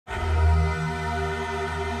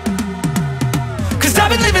Cause I've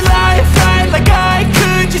been living life right like I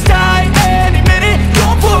could just die any minute.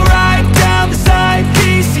 Going for a ride down the side,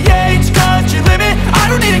 PCH country limit. I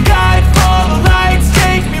don't need a guide, follow lights,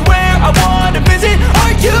 take me where I wanna visit.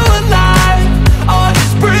 Are you alive? Or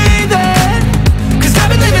just breathing? Cause I've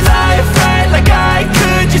been living life right like I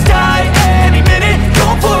could just die any minute.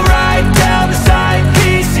 Going for a ride down the side,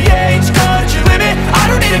 PCH country limit. I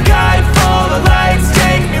don't need a guide, follow lights,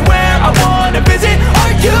 take me where I wanna visit.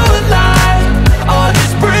 Are you alive? Or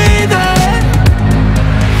just breathing?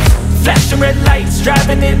 Flashing red lights,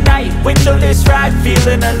 driving at night, windowless ride,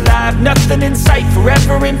 feeling alive. Nothing in sight,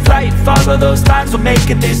 forever in flight. Follow those lines, we'll make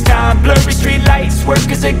it this time. Blurry street lights, work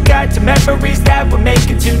as a guide to memories that we're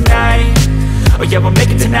making tonight. Oh yeah, we'll make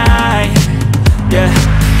it tonight. Yeah.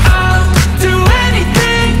 I'll do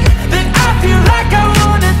anything that I feel like I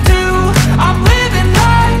wanna do. I'm living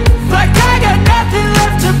life like I got nothing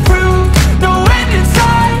left to prove. No end in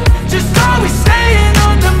sight, just always staying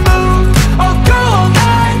on the move. I'll go all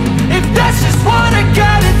night if that's just what I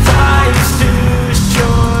gotta do. Life's too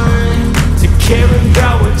short to care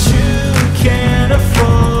about what you can't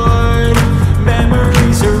afford.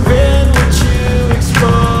 Memories are in what you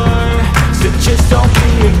explore, so just don't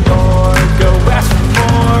be ignored. Go ask for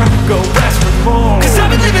more, go ask for more. Cause I've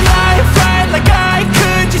been living life right like I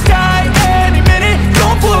could just die any minute.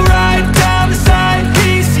 Going for a ride down the side,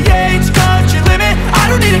 PCH country limit. I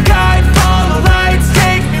don't need a guide, follow lights,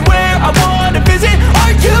 take me where I wanna visit.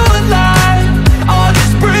 Are you alive? Or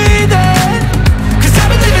just breathing? Cause I've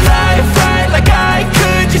been living life right like I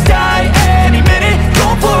could just die any minute.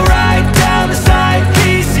 Going for a ride down the side,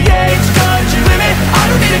 PCH country limit. I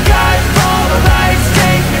don't need a guide, follow lights,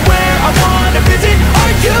 take me where I wanna visit.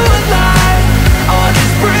 Are you alive? Or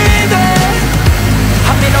just breathing?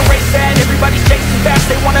 I'm in a race and everybody's chasing fast.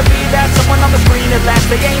 They wanna be that someone on the screen at last.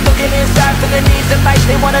 They ain't looking inside for their needs in life.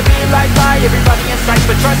 They wanna be like everybody in sight.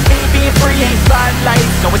 But trust me, being free ain't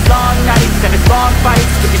spotlights. No, it's long nights and it's long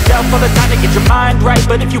fights with yourself all the time to get your mind right.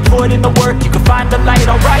 But if you put in the work, you can find the light,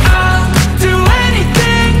 alright. I'll do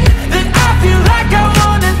anything that I feel like I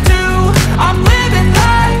wanna do. I'm living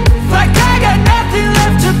life like I got nothing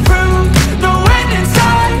left to prove. No end in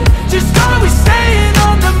sight, just always staying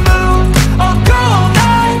on the move. I'll go all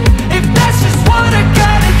night if that's just what I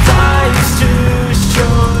gotta do. Life's too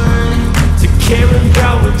short to care